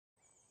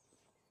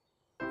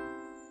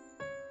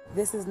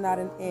This is not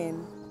an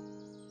end,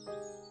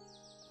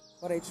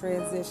 but a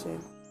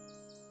transition,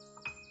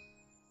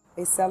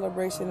 a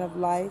celebration of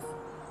life,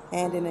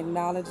 and an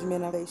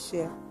acknowledgement of a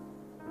shift.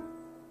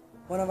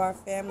 One of our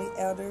family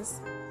elders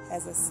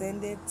has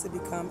ascended to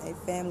become a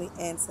family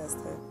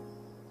ancestor.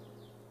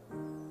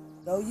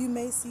 Though you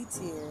may see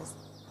tears,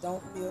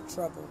 don't feel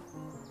troubled.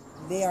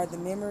 They are the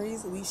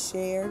memories we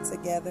share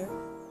together,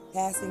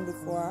 passing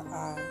before our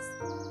eyes.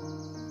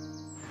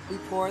 We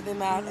pour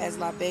them out as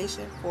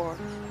libation, for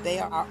they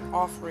are our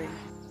offering.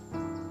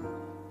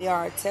 They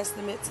are a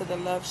testament to the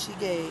love she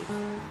gave.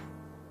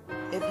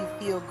 If you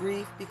feel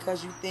grief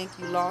because you think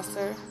you lost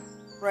her,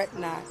 fret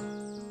not.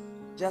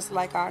 Just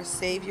like our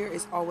Savior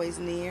is always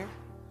near,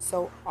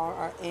 so are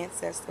our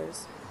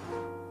ancestors.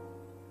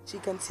 She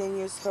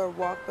continues her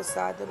walk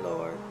beside the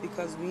Lord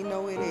because we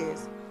know it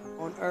is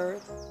on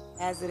earth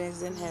as it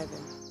is in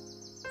heaven.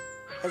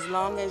 As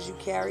long as you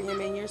carry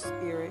him in your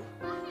spirit,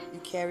 you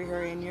carry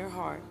her in your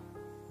heart.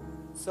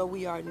 So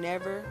we are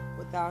never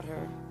without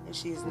her, and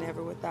she is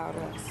never without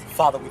us.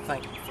 Father, we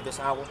thank you for this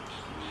hour.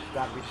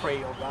 God, we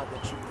pray, oh God,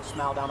 that you will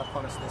smile down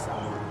upon us this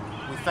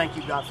hour. We thank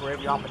you, God, for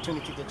every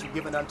opportunity that you've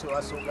given unto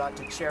us, oh God,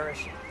 to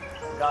cherish.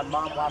 God,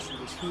 Mom, while she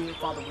was here,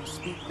 Father, we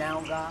speak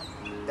now, God,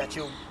 that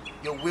your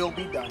will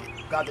be done.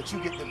 God, that you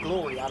get the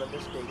glory out of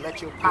this day.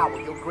 Let your power,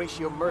 your grace,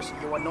 your mercy,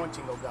 your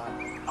anointing, oh God,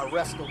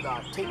 arrest, oh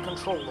God. Take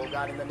control, oh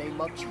God, in the name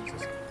of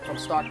Jesus. From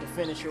start to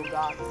finish, oh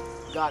God.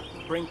 God,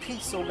 bring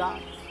peace, oh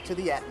God, to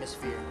the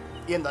atmosphere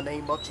in the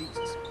name of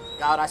Jesus.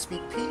 God, I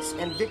speak peace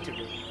and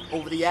victory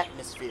over the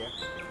atmosphere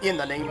in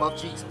the name of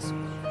Jesus.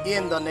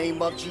 In the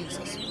name of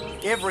Jesus.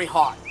 Every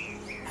heart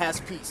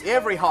has peace.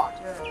 Every heart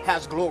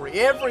has glory.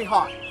 Every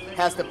heart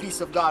has the peace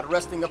of God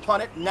resting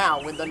upon it now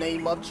in the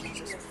name of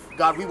Jesus.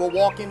 God, we will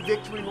walk in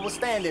victory. We will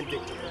stand in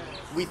victory.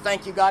 We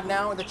thank you, God,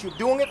 now that you're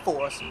doing it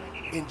for us.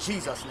 In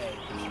Jesus' name,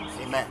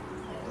 amen.